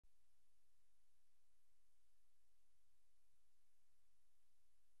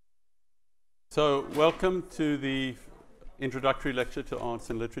So, welcome to the introductory lecture to arts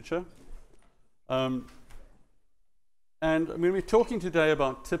and literature. And I'm going to be talking today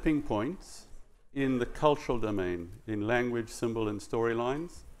about tipping points in the cultural domain, in language, symbol, and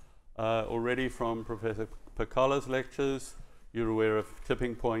storylines. Already from Professor Pakala's lectures, you're aware of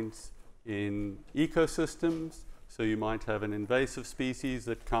tipping points in ecosystems. So you might have an invasive species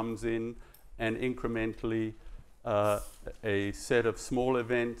that comes in and incrementally a set of small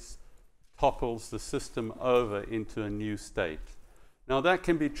events topples the system over into a new state. Now that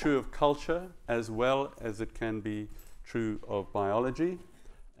can be true of culture as well as it can be true of biology.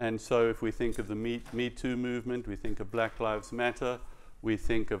 And so if we think of the Me Too movement, we think of Black Lives Matter, we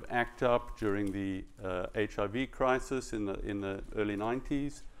think of ACT UP during the HIV crisis in the early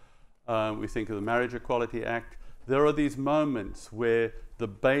 90s, we think of the Marriage Equality Act. There are these moments where the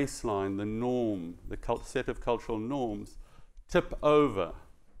baseline, the norm, the set of cultural norms tip over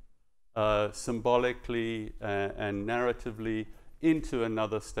symbolically and narratively into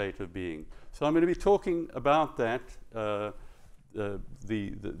another state of being. So I'm going to be talking about that, the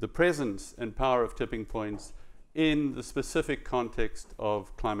presence and power of tipping points in the specific context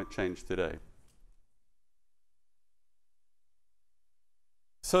of climate change today.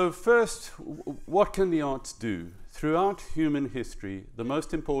 So first, what can the arts do? Throughout human history, the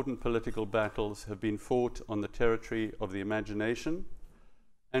most important political battles have been fought on the territory of the imagination,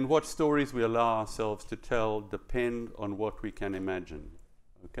 and what stories we allow ourselves to tell depend on what we can imagine.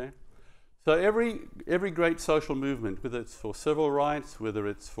 Okay? So every great social movement, whether it's for civil rights, whether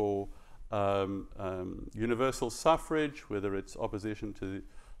it's for universal suffrage, whether it's opposition to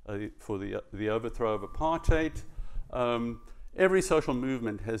for the overthrow of apartheid, every social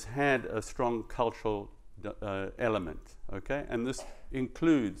movement has had a strong cultural element. Okay? And this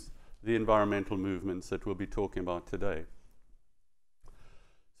includes the environmental movements that we'll be talking about today.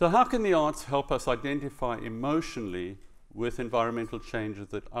 So how can the arts help us identify emotionally with environmental changes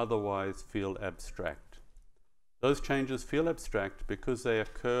that otherwise feel abstract? Those changes feel abstract because they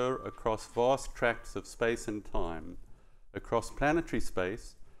occur across vast tracts of space and time, across planetary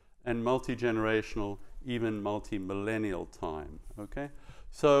space and multi-generational, even multi-millennial time. Okay?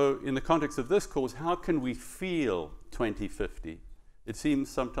 So in the context of this course, how can we feel 2050? It seems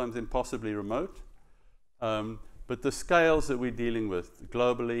sometimes impossibly remote. But the scales that we're dealing with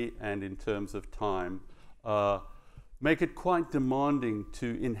globally and in terms of time make it quite demanding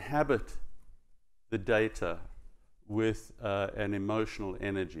to inhabit the data with an emotional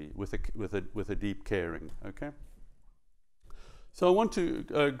energy, with a deep caring. Okay? So I want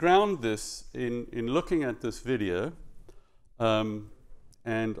to ground this in looking at this video, and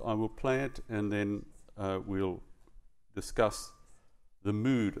I will play it, and then we'll discuss the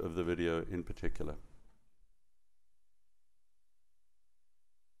mood of the video in particular.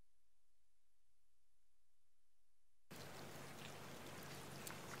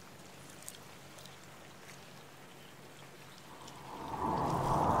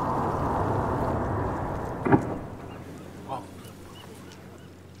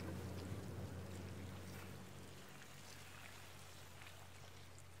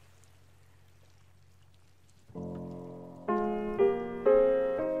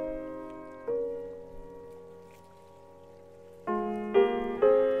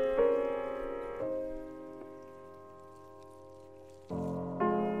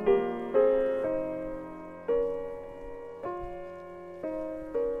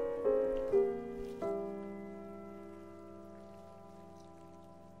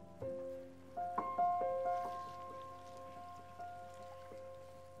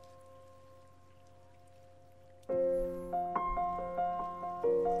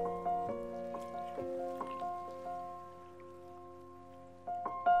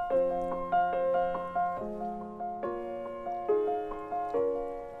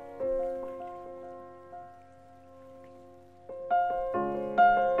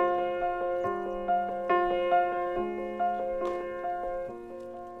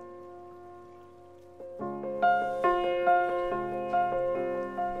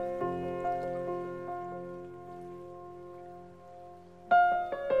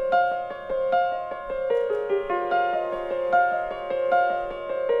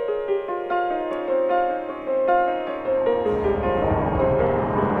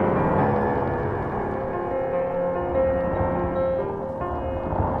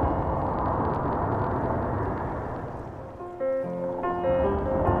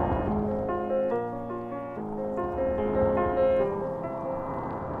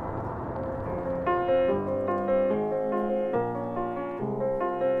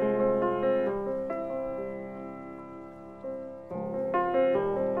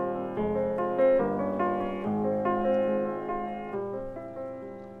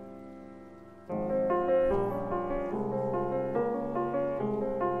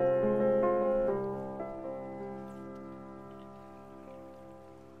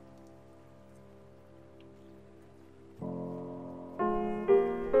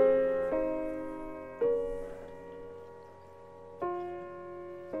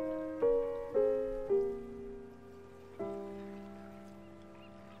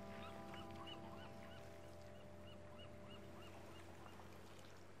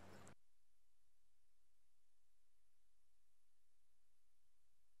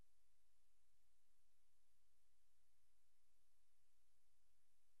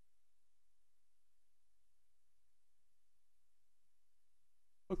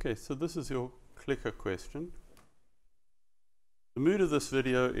 Okay, so this is your clicker question. The mood of this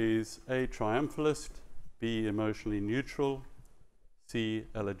video is A, triumphalist, B, emotionally neutral, C,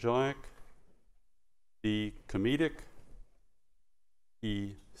 elegiac, D, comedic,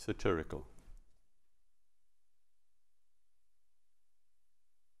 E, satirical.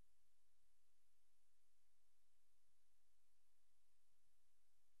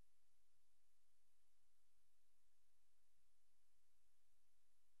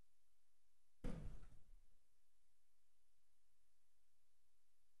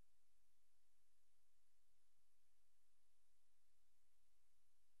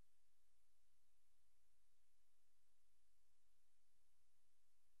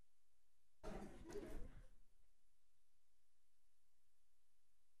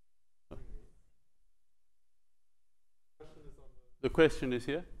 The question is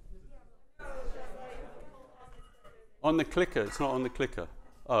here? On the clicker, it's not on the clicker.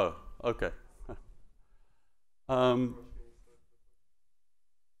 Oh, okay. The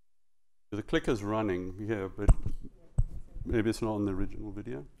clicker's running here, but maybe it's not on the original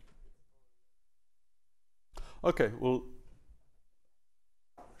video. Okay, well,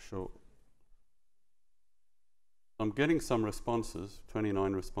 sure. I'm getting some responses,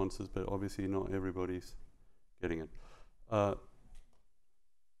 29 responses, but obviously not everybody's getting it.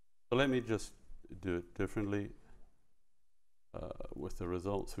 So let me just do it differently with the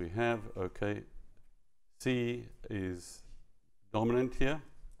results we have. Okay, C is dominant here.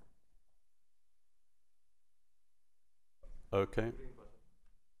 Okay.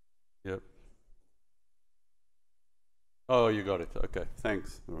 Yep. Oh, you got it. Okay,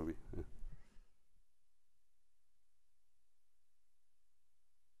 thanks, Robbie. Yeah.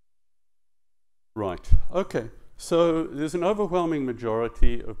 Right. Okay. So there's an overwhelming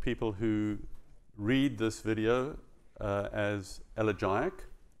majority of people who read this video as elegiac.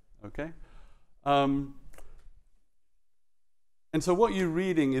 Okay. And so what you're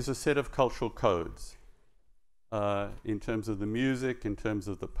reading is a set of cultural codes in terms of the music, in terms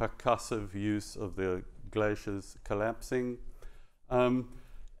of the percussive use of the glaciers collapsing.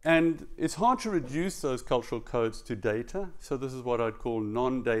 And it's hard to reduce those cultural codes to data. So this is what I'd call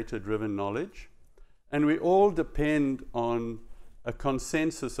non-data driven knowledge. And we all depend on a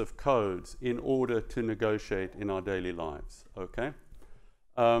consensus of codes in order to negotiate in our daily lives, okay?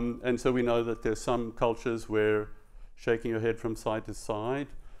 And so we know that there's some cultures where shaking your head from side to side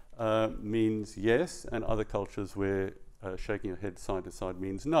means yes, and other cultures where shaking your head side to side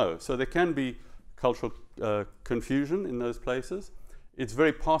means no. So there can be cultural confusion in those places. It's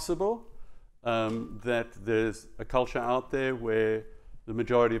very possible that there's a culture out there where the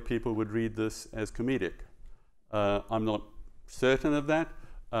majority of people would read this as comedic. I'm not certain of that,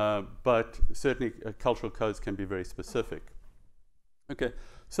 but certainly cultural codes can be very specific. Okay,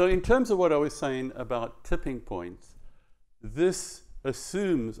 so in terms of what I was saying about tipping points, this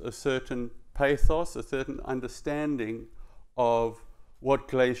assumes a certain pathos, a certain understanding of what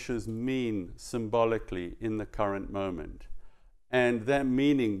glaciers mean symbolically in the current moment. And that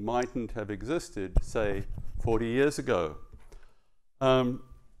meaning mightn't have existed, say, 40 years ago.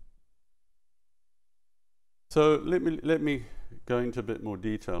 So let me go into a bit more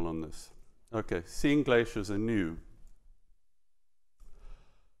detail on this. Okay, seeing glaciers anew.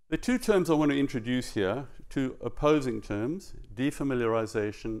 The two terms I want to introduce here, two opposing terms,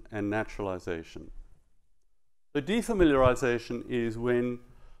 defamiliarization and naturalization. So defamiliarization is when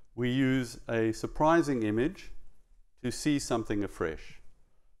we use a surprising image to see something afresh.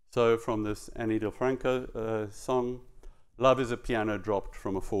 So from this Annie DelFranco song, love is a piano dropped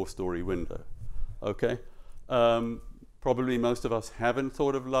from a 4-story window. Okay? Probably most of us haven't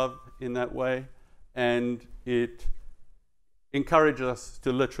thought of love in that way, and it encourages us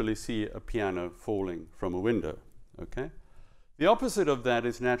to literally see a piano falling from a window. Okay? The opposite of that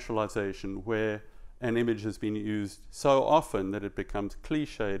is naturalization, where an image has been used so often that it becomes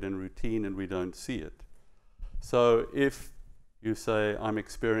cliched and routine and we don't see it. So if you say, I'm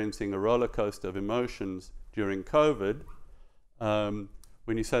experiencing a roller coaster of emotions during COVID,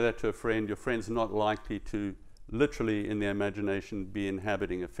 when you say that to a friend, your friend's not likely to literally in their imagination be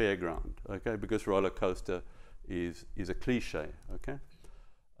inhabiting a fairground, okay? Because roller coaster is a cliche, okay?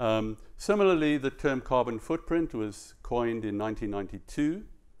 Similarly, the term carbon footprint was coined in 1992.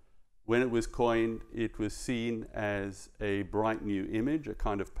 When it was coined, it was seen as a bright new image, a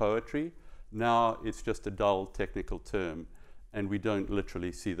kind of poetry. Now it's just a dull technical term, and we don't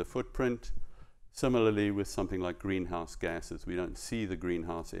literally see the footprint. Similarly, with something like greenhouse gases, we don't see the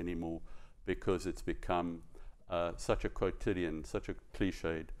greenhouse anymore because it's become such a quotidian, such a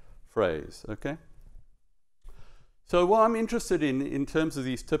cliched phrase, okay? So what I'm interested in terms of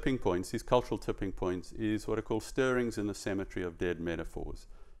these tipping points, these cultural tipping points, is what I call stirrings in the cemetery of dead metaphors.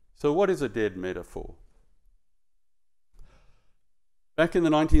 So what is a dead metaphor? Back in the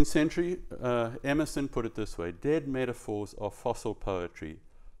 19th century, Emerson put it this way: dead metaphors are fossil poetry.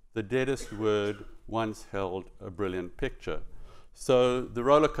 The deadest word once held a brilliant picture. So the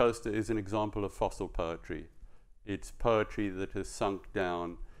roller coaster is an example of fossil poetry. It's poetry that has sunk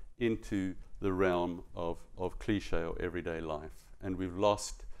down into the realm of cliche or everyday life. And we've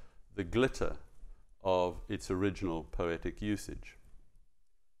lost the glitter of its original poetic usage.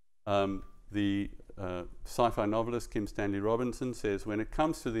 The sci-fi novelist Kim Stanley Robinson says, when it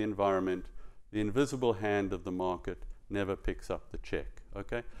comes to the environment, the invisible hand of the market never picks up the check.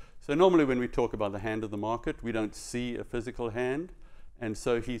 Okay? So normally when we talk about the hand of the market, we don't see a physical hand. And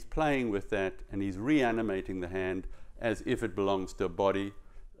so he's playing with that, and he's reanimating the hand as if it belongs to a body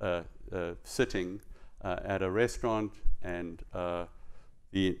sitting at a restaurant, and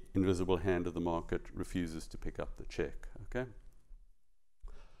the invisible hand of the market refuses to pick up the check. Okay?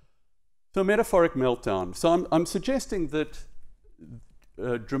 So metaphoric meltdown. So I'm suggesting that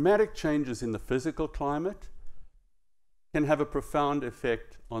dramatic changes in the physical climate can have a profound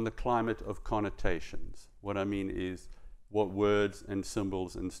effect on the climate of connotations. What I mean is what words and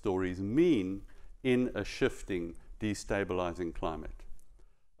symbols and stories mean in a shifting, destabilizing climate.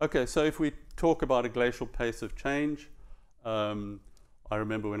 Okay, so if we talk about a glacial pace of change, I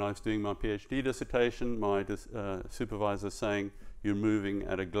remember when I was doing my PhD dissertation, my supervisor saying, "You're moving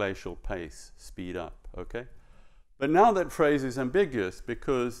at a glacial pace, speed up," okay? But now that phrase is ambiguous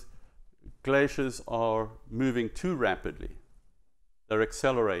because glaciers are moving too rapidly. They're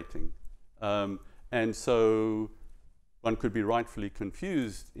accelerating. And so one could be rightfully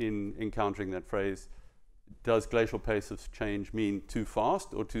confused in encountering that phrase. Does glacial pace of change mean too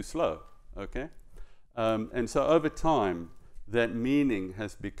fast or too slow? Okay? And so over time, that meaning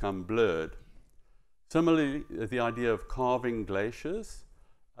has become blurred. Similarly, the idea of carving glaciers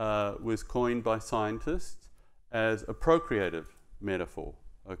was coined by scientists as a procreative metaphor.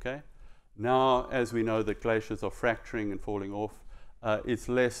 Okay? Now, as we know that glaciers are fracturing and falling off, has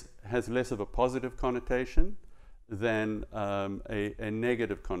less of a positive connotation than a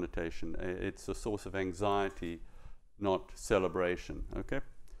negative connotation. It's a source of anxiety, not celebration. Okay?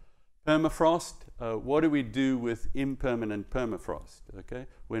 Permafrost, what do we do with impermanent permafrost? Okay?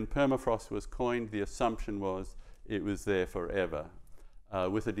 When permafrost was coined, the assumption was it was there forever.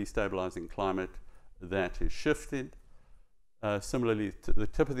 With a destabilizing climate, that has shifted. Similarly, to the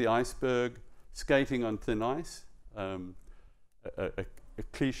tip of the iceberg, skating on thin ice, a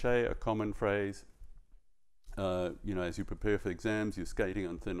cliche, a common phrase. You know, as you prepare for exams, you're skating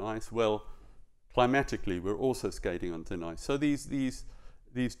on thin ice. Well, climatically, we're also skating on thin ice. So these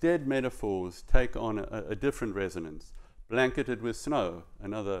dead metaphors take on a different resonance. Blanketed with snow,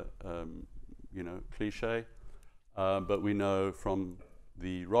 another you know, cliche, but we know from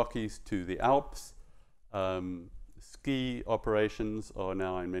the Rockies to the Alps, ski operations are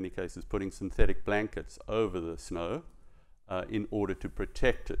now in many cases putting synthetic blankets over the snow in order to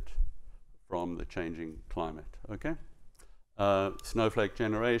protect it from the changing climate. Okay? Snowflake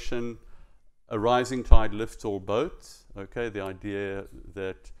generation, a rising tide lifts all boats. Okay, the idea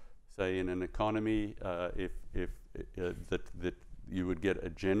that, say, in an economy, that you would get a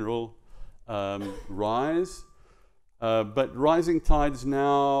general rise, but rising tides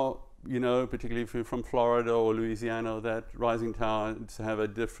now, you know, particularly if you're from Florida or Louisiana, that rising tides have a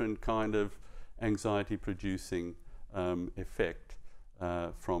different kind of anxiety-producing effect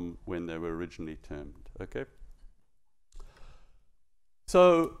from when they were originally termed. Okay,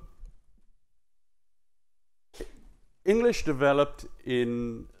 so English developed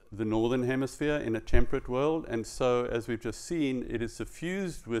in the northern hemisphere in a temperate world, and so, as we've just seen, it is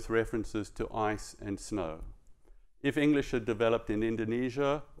suffused with references to ice and snow. If English had developed in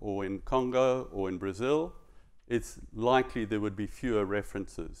Indonesia or in Congo or in Brazil, it's likely there would be fewer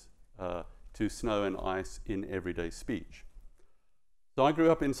references to snow and ice in everyday speech. So I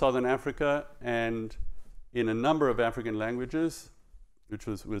grew up in Southern Africa, and in a number of African languages, which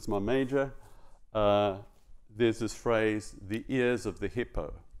was my major, there's this phrase, the ears of the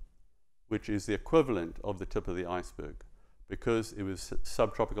hippo, which is the equivalent of the tip of the iceberg. Because it was a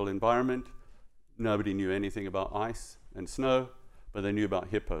subtropical environment, nobody knew anything about ice and snow, but they knew about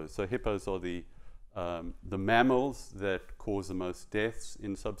hippos. So hippos are the mammals that cause the most deaths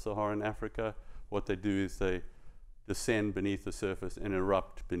in sub-Saharan Africa. What they do is they descend beneath the surface and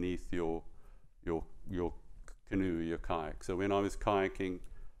erupt beneath your canoe, your kayak. So when I was kayaking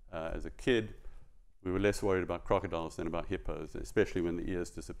as a kid, we were less worried about crocodiles than about hippos, especially when the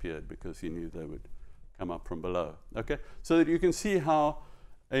ears disappeared, because you knew they would come up from below. Okay, so that you can see how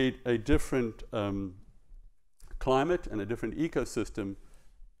a different climate and a different ecosystem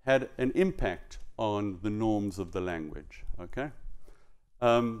had an impact on the norms of the language. Okay,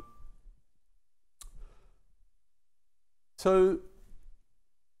 so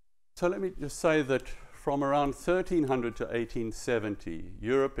let me just say that from around 1300 to 1870,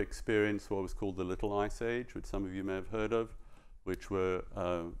 Europe experienced what was called the Little Ice Age, which some of you may have heard of, which were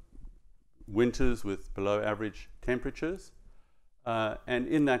winters with below average temperatures. And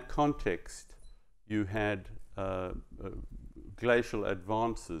in that context, you had glacial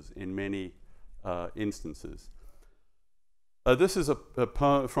advances in many instances. This is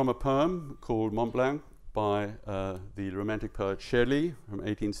from a poem called Mont Blanc by the Romantic poet Shelley from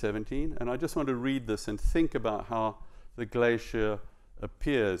 1817. And I just want to read this and think about how the glacier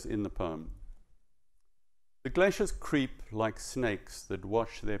appears in the poem. The glaciers creep like snakes that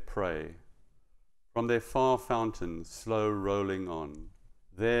watch their prey, from their far fountains slow rolling on.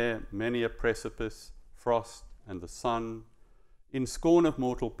 There many a precipice, frost and the sun, in scorn of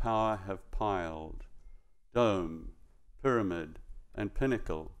mortal power have piled, dome, pyramid, and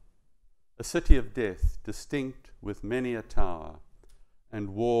pinnacle, a city of death, distinct with many a tower,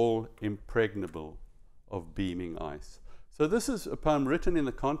 and wall impregnable of beaming ice. So this is a poem written in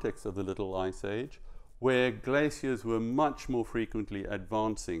the context of the Little Ice Age, where glaciers were much more frequently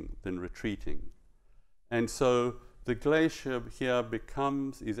advancing than retreating. And so the glacier here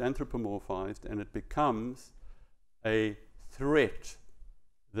is anthropomorphized, and it becomes a threat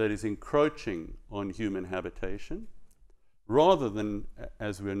that is encroaching on human habitation, rather than,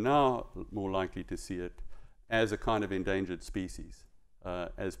 as we're now more likely to see it, as a kind of endangered species,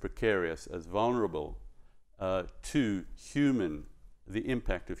 as precarious, as vulnerable to the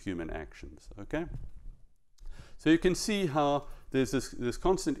impact of human actions. Okay? So you can see how there's this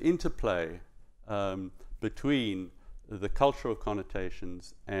constant interplay between the cultural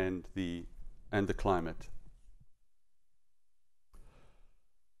connotations and the climate.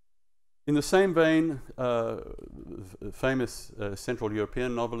 In the same vein, famous Central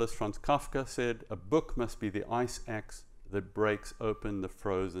European novelist Franz Kafka said, "A book must be the ice axe that breaks open the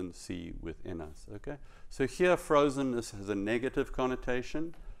frozen sea within us." Okay, so here frozenness has a negative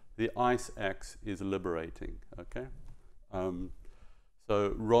connotation. The ice axe is liberating. Okay,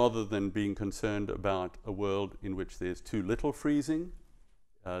 so rather than being concerned about a world in which there's too little freezing,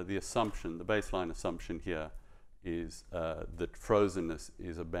 the baseline assumption here is that frozenness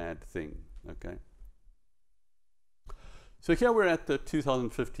is a bad thing. Okay. So here we're at the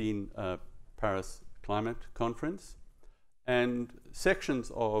 2015 Paris Climate Conference, and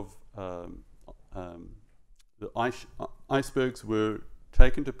sections of the icebergs were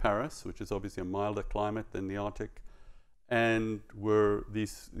taken to Paris, which is obviously a milder climate than the Arctic, and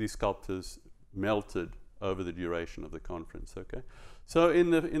these sculptures melted over the duration of the conference. Okay. So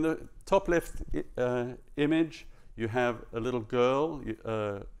in the top left image, you have a little girl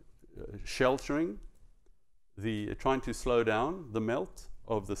sheltering, trying to slow down the melt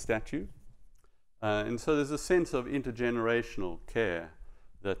of the statue. And so there's a sense of intergenerational care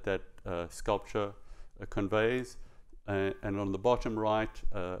that sculpture conveys. And on the bottom right,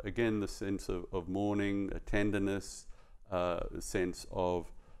 again, the sense of mourning, tenderness, a sense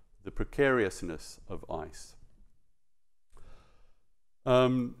of the precariousness of ice.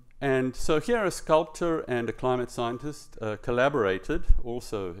 And so here a sculptor and a climate scientist collaborated,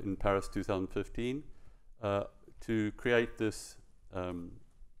 also in Paris 2015, to create this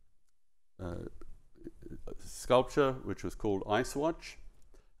sculpture, which was called Ice Watch.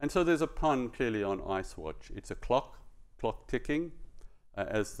 And so there's a pun clearly on Ice Watch. It's a clock ticking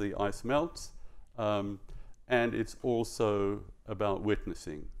as the ice melts, and it's also about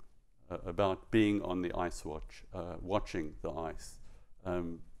witnessing, about being on the ice watch, watching the ice.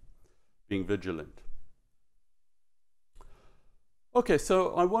 Being vigilant. Okay,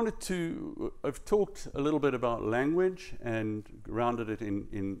 so I've talked a little bit about language and grounded it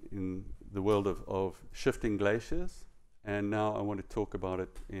in the world of shifting glaciers, and now I want to talk about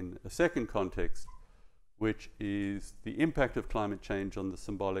it in a second context, which is the impact of climate change on the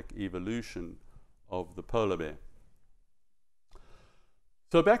symbolic evolution of the polar bear.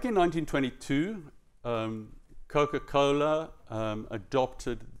 So back in 1922, Coca-Cola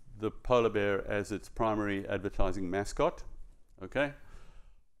adopted the polar bear as its primary advertising mascot. Okay,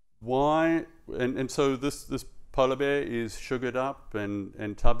 why? And so this polar bear is sugared up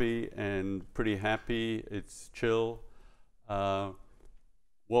and tubby and pretty happy. It's chill. What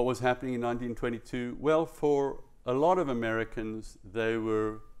was happening in 1922? Well, for a lot of Americans, they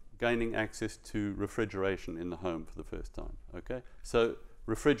were gaining access to refrigeration in the home for the first time. Okay, so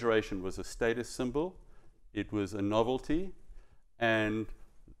refrigeration was a status symbol. it was a novelty, and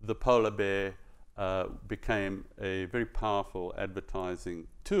the polar bear became a very powerful advertising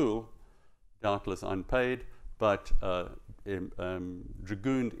tool, doubtless unpaid, but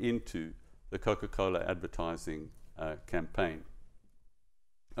dragooned into the Coca-Cola advertising campaign.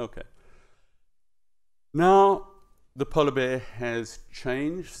 Okay. Now, the polar bear has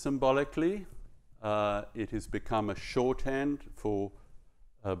changed symbolically. It has become a shorthand for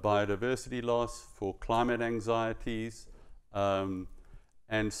biodiversity loss, for climate anxieties. And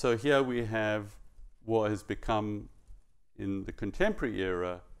so here we have what has become, in the contemporary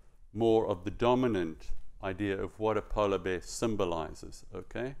era, more of the dominant idea of what a polar bear symbolizes,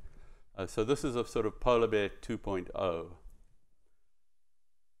 okay? So this is a sort of polar bear 2.0.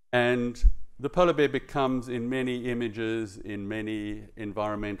 And the polar bear becomes, in many images, in many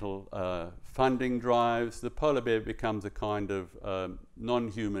environmental funding drives, the polar bear becomes a kind of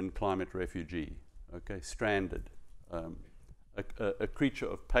non-human climate refugee, okay, stranded, a creature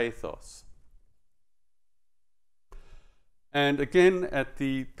of pathos. And again, at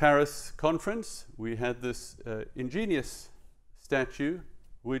the Paris conference, we had this ingenious statue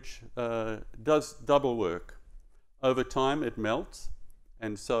which does double work. Over time, it melts,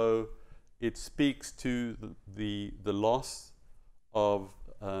 and so it speaks to the loss of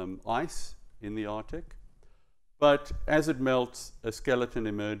ice in the Arctic. But as it melts, a skeleton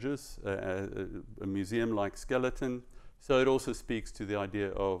emerges, a museum-like skeleton. So it also speaks to the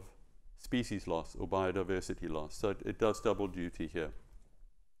idea of species loss or biodiversity loss. So it does double duty here.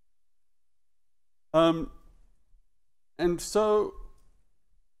 And so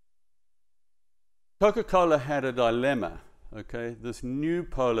Coca-Cola had a dilemma, okay? This new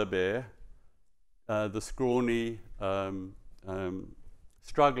polar bear, the scrawny,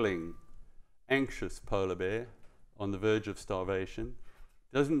 struggling, anxious polar bear on the verge of starvation,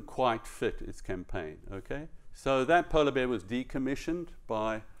 doesn't quite fit its campaign, okay? So that polar bear was decommissioned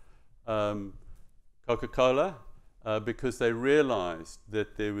by Coca-Cola because they realized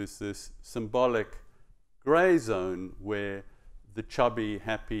that there was this symbolic gray zone where the chubby,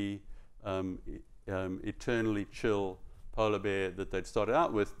 happy, eternally chill polar bear that they'd started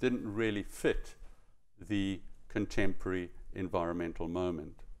out with didn't really fit the contemporary environmental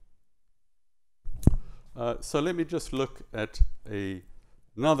moment. So let me just look at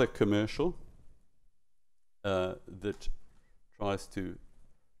another commercial that tries to,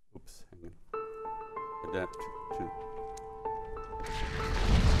 oops, hang on, adapt to.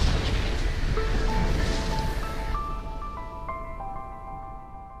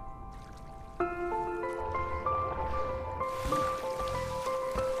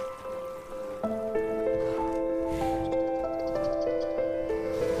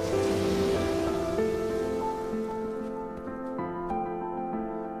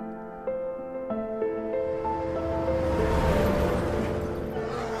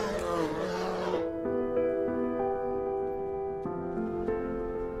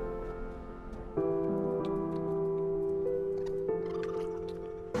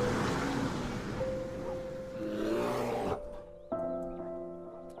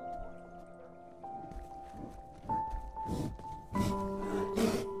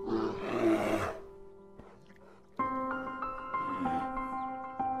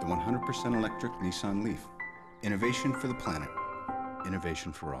 The 100% electric Nissan Leaf. Innovation for the planet.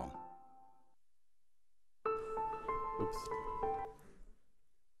 Innovation for all. Oops.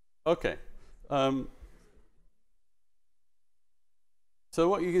 Okay. So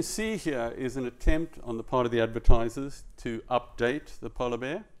what you can see here is an attempt on the part of the advertisers to update the polar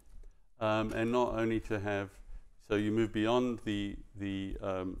bear, and not only to have, so you move beyond the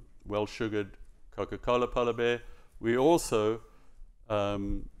well-sugared Coca-Cola polar bear. We also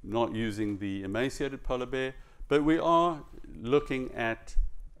not using the emaciated polar bear, but we are looking at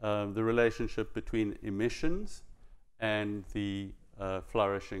the relationship between emissions and the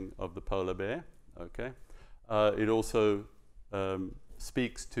flourishing of the polar bear. Okay, it also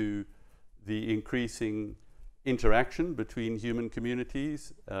speaks to the increasing interaction between human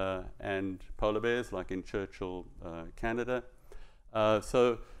communities and polar bears, like in Churchill, Canada.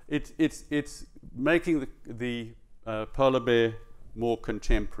 So it's making the polar bear more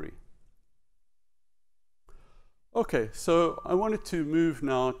contemporary. Okay, so I wanted to move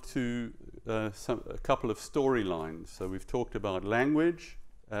now to a couple of storylines. So we've talked about language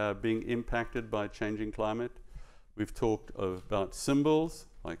being impacted by changing climate. We've talked about symbols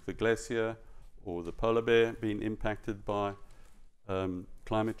like the glacier or the polar bear being impacted by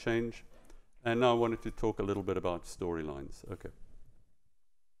climate change. And now I wanted to talk a little bit about storylines. Okay.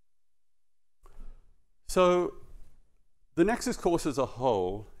 So the Nexus course as a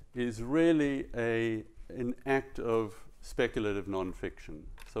whole is really a an act of speculative non-fiction.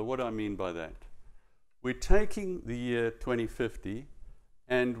 So what do I mean by that? We're taking the year 2050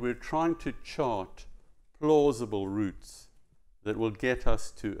 and we're trying to chart plausible routes that will get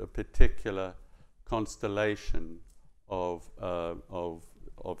us to a particular constellation of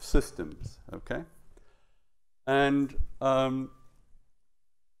systems, okay? And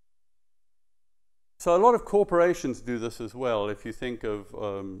so a lot of corporations do this as well. If you think of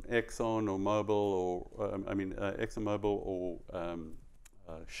Exxon or Mobil or, ExxonMobil or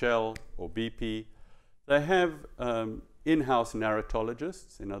Shell or BP, they have in-house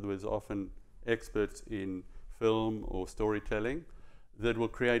narratologists, in other words, often experts in film or storytelling, that will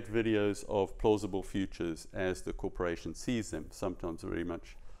create videos of plausible futures as the corporation sees them, sometimes very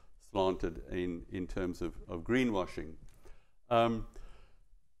much slanted in terms of greenwashing.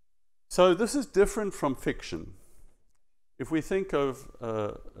 So this is different from fiction. If we think of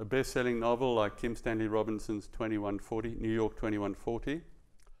a best-selling novel like Kim Stanley Robinson's 2140, New York 2140,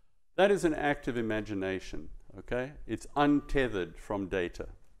 that is an act of imagination, okay? It's untethered from data.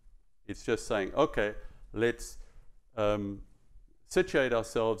 It's just saying, okay, let's situate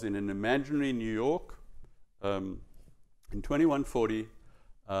ourselves in an imaginary New York in 2140,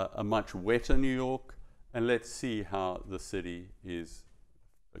 a much wetter New York, and let's see how the city is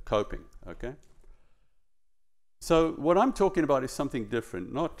coping, okay? So what I'm talking about is something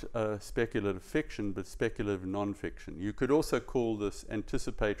different, not speculative fiction, but speculative non-fiction. You could also call this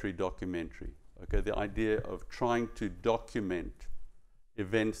anticipatory documentary, okay? The idea of trying to document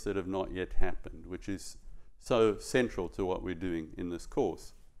events that have not yet happened, which is so central to what we're doing in this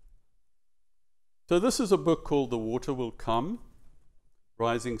course. So this is a book called The Water Will Come,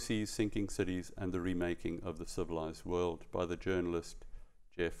 Rising Seas, Sinking Cities, and the Remaking of the Civilized World by the journalist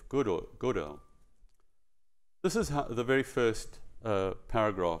Jeff Goodall. This is the very first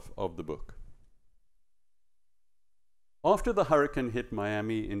paragraph of the book. After the hurricane hit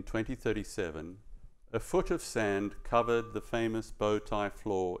Miami in 2037, a foot of sand covered the famous bow tie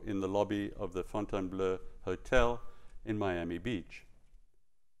floor in the lobby of the Fontainebleau Hotel in Miami Beach.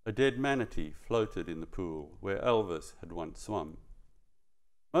 A dead manatee floated in the pool where Elvis had once swum.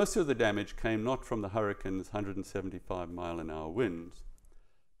 Most of the damage came not from the hurricane's 175-mile-an-hour winds,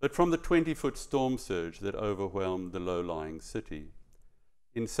 but from the 20-foot storm surge that overwhelmed the low-lying city.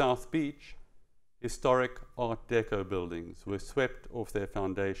 In South Beach, historic Art Deco buildings were swept off their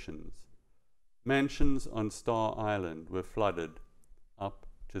foundations. Mansions on Star Island were flooded up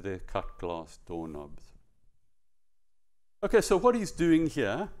to their cut-glass doorknobs. Okay, so what he's doing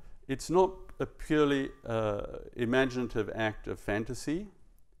here, it's not a purely imaginative act of fantasy.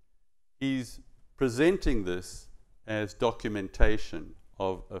 He's presenting this as documentation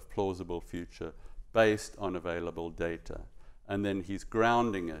of a plausible future based on available data. And then he's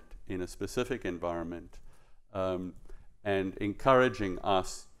grounding it in a specific environment and encouraging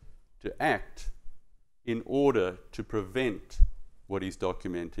us to act in order to prevent what he's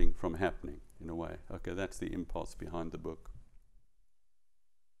documenting from happening, in a way. Okay, that's the impulse behind the book.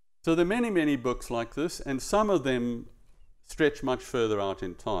 So there are many, many books like this, and some of them stretch much further out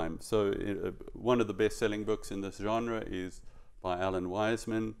in time. So one of the best-selling books in this genre is by Alan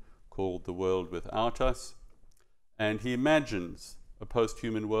Wiseman called The World Without Us. And he imagines a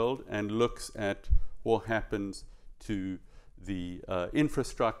post-human world and looks at what happens to the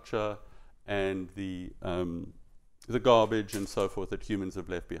infrastructure and the garbage and so forth that humans have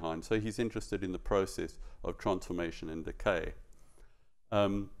left behind. So he's interested in the process of transformation and decay.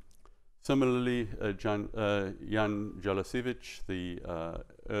 Similarly, Jan Jelosevich, The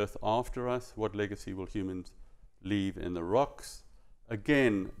Earth After Us, What Legacy Will Humans Leave in the Rocks?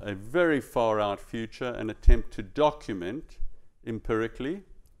 Again, a very far out future, an attempt to document empirically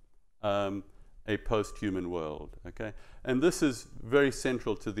a post-human world, okay? And this is very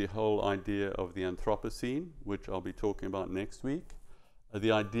central to the whole idea of the Anthropocene, which I'll be talking about next week.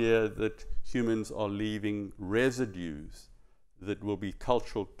 The idea that humans are leaving residues that will be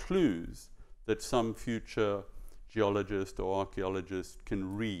cultural clues that some future geologist or archaeologist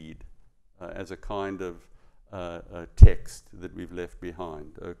can read as a kind of text that we've left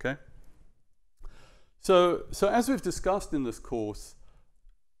behind, okay? So as we've discussed in this course,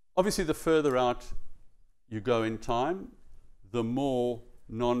 obviously the further out you go in time, the more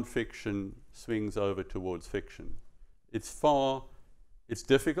non-fiction swings over towards fiction. It's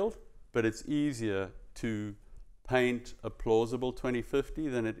difficult, but it's easier to paint a plausible 2050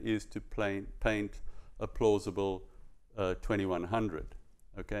 than it is to paint a plausible 2100,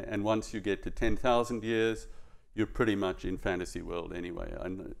 okay? And once you get to 10,000 years, you're pretty much in fantasy world anyway.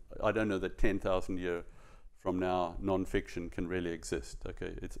 And I don't know that 10,000 years from now non-fiction can really exist,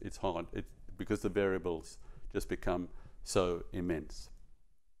 okay? It's hard, because the variables just become so immense.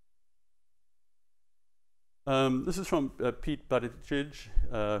 This is from Pete Buttigieg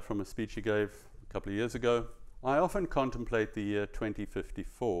from a speech he gave a couple of years ago. I often contemplate the year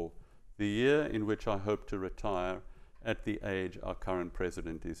 2054, the year in which I hope to retire at the age our current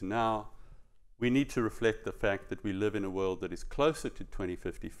president is now. We need to reflect the fact that we live in a world that is closer to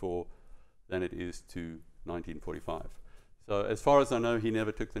 2054 than it is to 1945. So as far as I know, he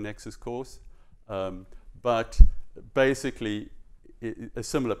never took the Nexus course, but basically a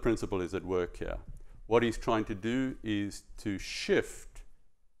similar principle is at work here. What he's trying to do is to shift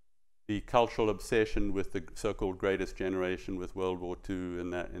the cultural obsession with the so-called greatest generation with World War II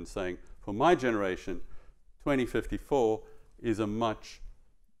and that, and saying, for my generation, 2054 is a much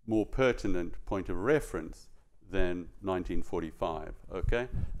more pertinent point of reference than 1945, okay?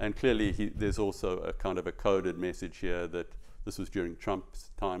 And clearly there's also a kind of a coded message here that this was during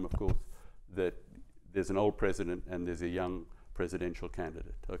Trump's time, of course, that there's an old president and there's a young presidential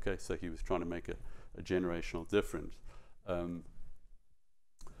candidate, okay? So he was trying to make a generational difference.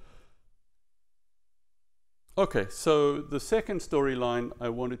 Okay, so the second storyline I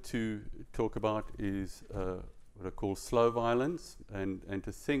wanted to talk about is what I call slow violence, and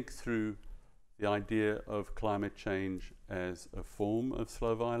to think through the idea of climate change as a form of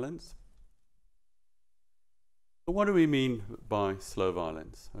slow violence. So what do we mean by slow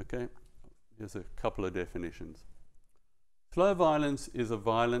violence? Okay, here's a couple of definitions. Slow violence is a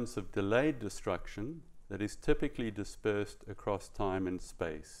violence of delayed destruction that is typically dispersed across time and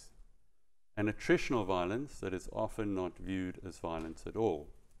space, and attritional violence that is often not viewed as violence at all.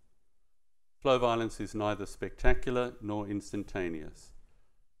 Slow violence is neither spectacular nor instantaneous,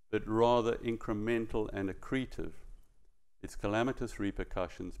 but rather incremental and accretive, its calamitous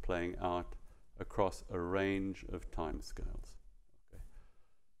repercussions playing out across a range of timescales. Okay.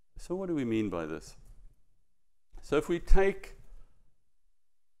 So what do we mean by this? So if we take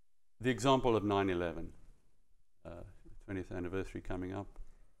the example of 9/11, 20th anniversary coming up,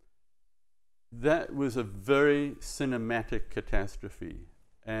 that was a very cinematic catastrophe.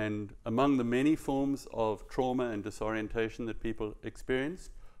 And among the many forms of trauma and disorientation that people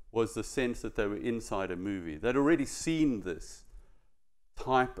experienced was the sense that they were inside a movie. They'd already seen this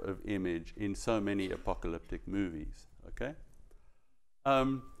type of image in so many apocalyptic movies, okay?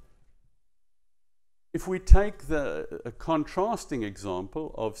 If we take a contrasting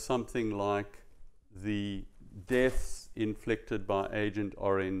example of something like the deaths inflicted by Agent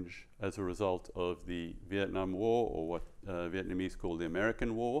Orange as a result of the Vietnam War, or what Vietnamese call the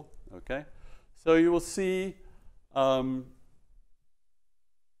American War, okay? So you will see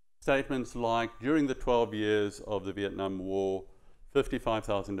statements like, during the 12 years of the Vietnam War,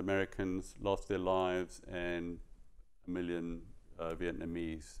 55,000 Americans lost their lives and 1 million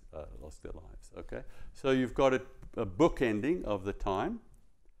Vietnamese lost their lives, okay? So you've got a bookending of the time,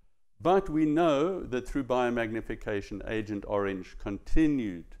 but we know that through biomagnification, Agent Orange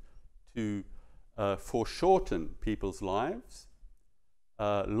continued to foreshorten people's lives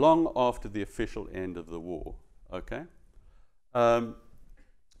long after the official end of the war, okay?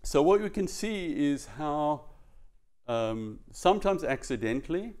 So what we can see is how sometimes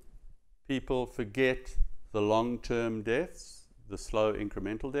accidentally people forget the long-term deaths, the slow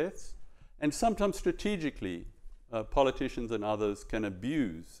incremental deaths, and sometimes strategically politicians and others can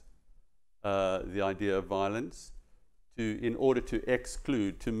abuse the idea of violence in order to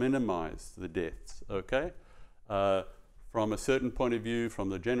exclude, to minimize the deaths, okay? From a certain point of view, from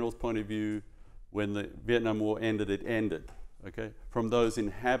the general's point of view, when the Vietnam War ended, it ended, okay? From those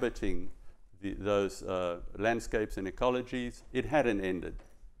inhabiting those landscapes and ecologies, it hadn't ended,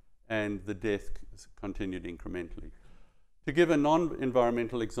 and the death continued incrementally. To give a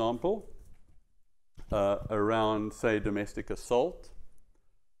non-environmental example, around, say, domestic assault,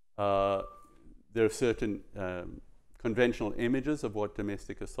 there are certain conventional images of what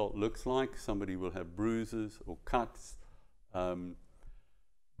domestic assault looks like. Somebody will have bruises or cuts.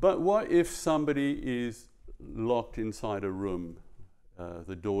 But what if somebody is locked inside a room,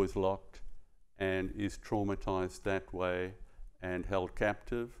 the door is locked, and is traumatized that way and held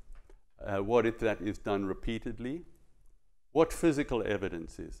captive? What if that is done repeatedly? What physical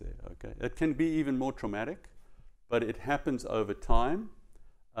evidence is there? Okay, it can be even more traumatic, but it happens over time,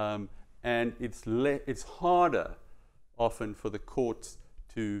 and it's harder often for the courts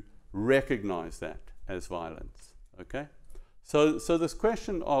to recognize that as violence. Okay, so this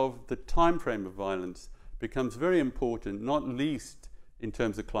question of the time frame of violence becomes very important, not least in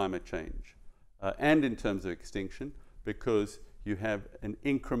terms of climate change and in terms of extinction, because you have an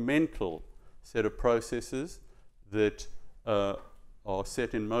incremental set of processes that are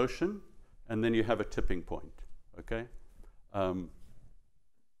set in motion, and then you have a tipping point, okay?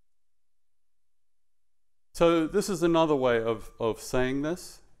 So this is another way of saying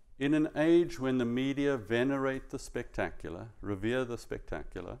this. In an age when the media venerate the spectacular, revere the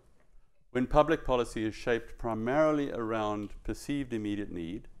spectacular, when public policy is shaped primarily around perceived immediate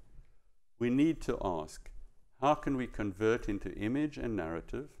need, we need to ask, how can we convert into image and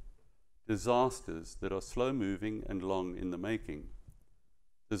narrative disasters that are slow-moving and long in the making?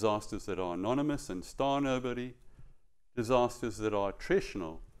 Disasters that are anonymous and star nobody, disasters that are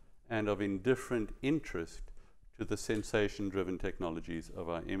attritional and of indifferent interest to the sensation-driven technologies of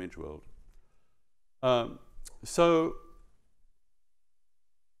our image world. So,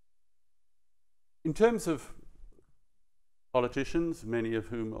 in terms of politicians, many of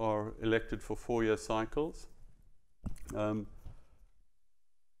whom are elected for 4-year cycles, the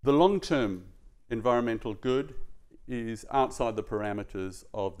long-term environmental good is outside the parameters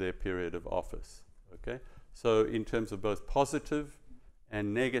of their period of office. Okay? So in terms of both positive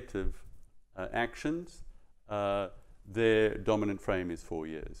and negative actions, their dominant frame is 4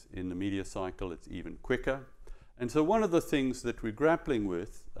 years. In the media cycle, it's even quicker. And so one of the things that we're grappling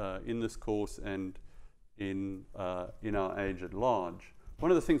with in this course and in our age at large,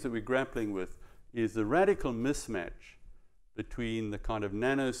 one of the things that we're grappling with is the radical mismatch between the kind of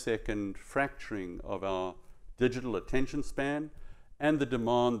nanosecond fracturing of our digital attention span and the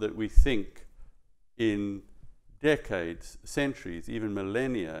demand that we think in decades, centuries, even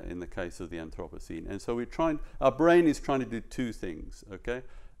millennia in the case of the Anthropocene. And so our brain is trying to do two things, okay?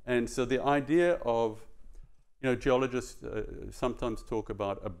 And so the idea of, geologists sometimes talk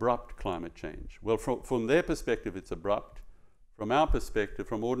about abrupt climate change. Well, from their perspective, it's abrupt. From our perspective,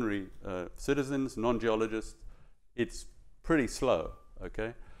 from ordinary citizens, non-geologists, it's pretty slow,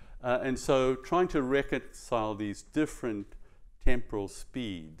 okay? And so trying to reconcile these different temporal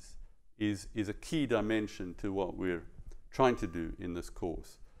speeds is a key dimension to what we're trying to do in this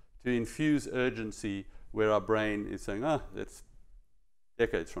course, to infuse urgency where our brain is saying, that's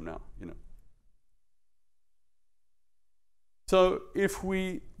decades from now, So if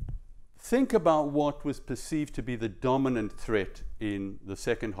we think about what was perceived to be the dominant threat in the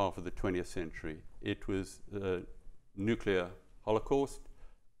second half of the 20th century, it was nuclear holocaust,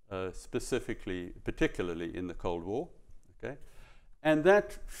 particularly in the Cold War, okay? And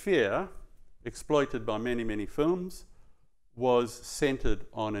that fear, exploited by many, many films, was centered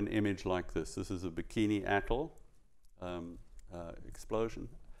on an image like this. This is a Bikini Atoll explosion.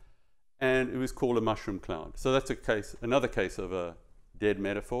 And it was called a mushroom cloud. So that's another case of a dead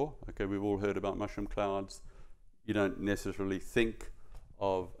metaphor. Okay, we've all heard about mushroom clouds. You don't necessarily think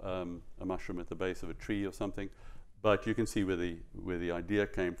of a mushroom at the base of a tree or something, but you can see where the idea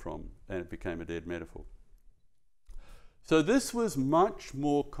came from, and it became a dead metaphor. So this was much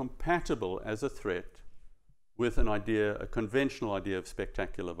more compatible as a threat with a conventional idea of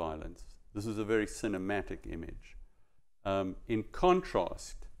spectacular violence. This is a very cinematic image. In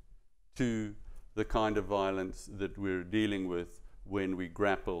contrast to the kind of violence that we're dealing with when we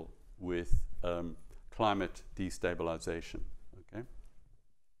grapple with climate destabilization. Okay?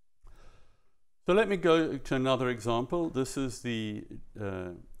 So let me go to another example. This is the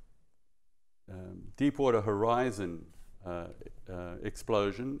Deepwater Horizon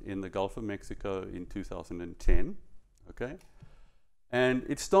explosion in the Gulf of Mexico in 2010. Okay? And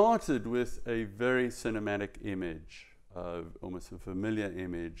it started with a very cinematic image, almost a familiar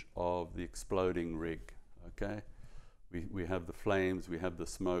image of the exploding rig. Okay? We have the flames, we have the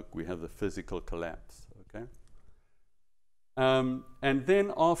smoke, we have the physical collapse. Okay? And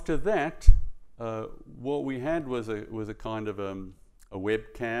then after that, what we had was a kind of a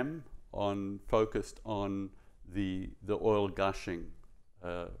webcam focused on the oil gushing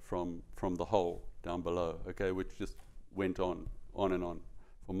from the hole down below. Okay, which just went on and on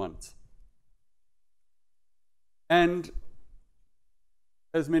for months. And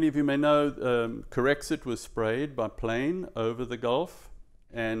as many of you may know, Corexit was sprayed by plane over the Gulf,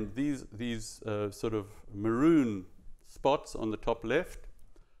 and these sort of maroon spots on the top left,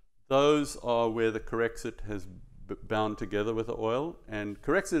 those are where the Corexit has bound together with the oil. And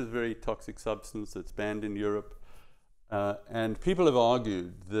Corexit is a very toxic substance that's banned in Europe. And people have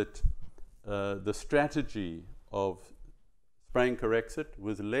argued that the strategy of spraying Corexit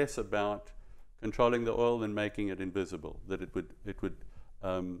was less about controlling the oil than making it invisible. That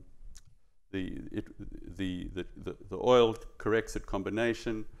the oil Corexit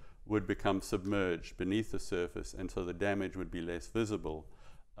combination would become submerged beneath the surface, and so the damage would be less visible.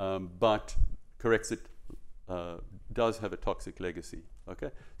 But Corexit does have a toxic legacy. Okay,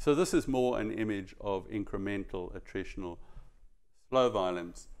 so this is more an image of incremental, attritional, slow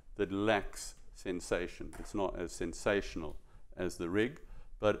violence that lacks sensation. It's not as sensational as the rig,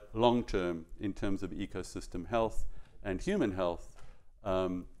 but long-term, in terms of ecosystem health and human health,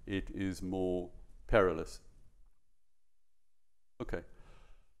 it is more perilous. Okay,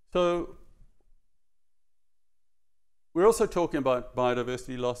 so we're also talking about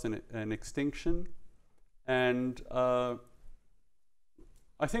biodiversity loss and extinction, and I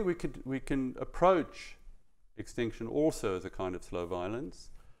think we can approach extinction also as a kind of slow violence.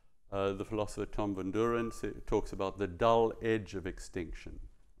 The philosopher Tom Van Duren talks about the dull edge of extinction.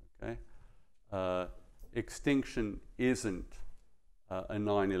 Okay, extinction isn't a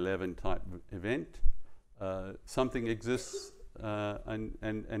 9/11 type event. Something exists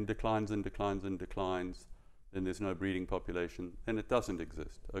and declines and declines and declines. Then there's no breeding population, then it doesn't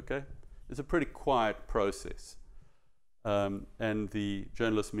exist. Okay, it's a pretty quiet process. And the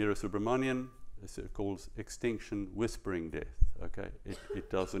journalist Mira Subramanian calls extinction whispering death. Okay, it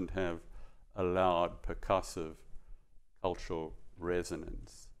doesn't have a loud, percussive cultural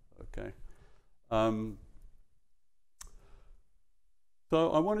resonance. Okay,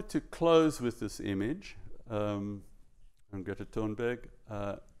 so I wanted to close with this image from Greta Thunberg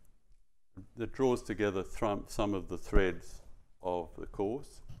that draws together some of the threads of the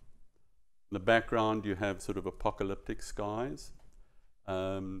course. In the background, you have sort of apocalyptic skies,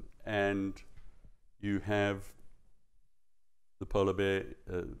 and you have the polar bear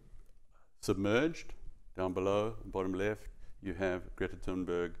submerged. Down below, bottom left, you have Greta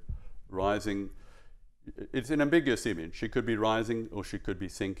Thunberg rising. It's an ambiguous image. She could be rising or she could be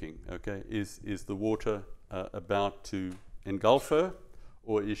sinking. Okay, is the water about to engulf her,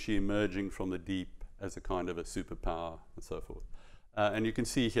 or is she emerging from the deep as a kind of a superpower, and so forth? And you can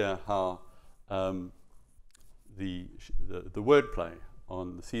see here how the wordplay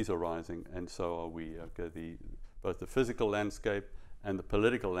on the seas are rising, and so are we. Okay, both the physical landscape and the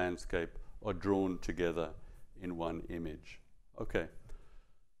political landscape are drawn together in one image. Okay.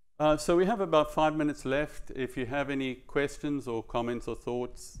 So we have about 5 minutes left. If you have any questions or comments or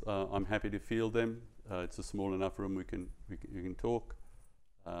thoughts, I'm happy to field them. It's a small enough room we can talk.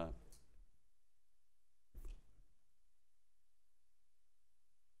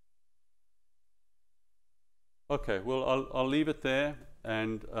 Okay, well, I'll leave it there,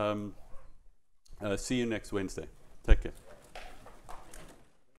 and see you next Wednesday. Take care.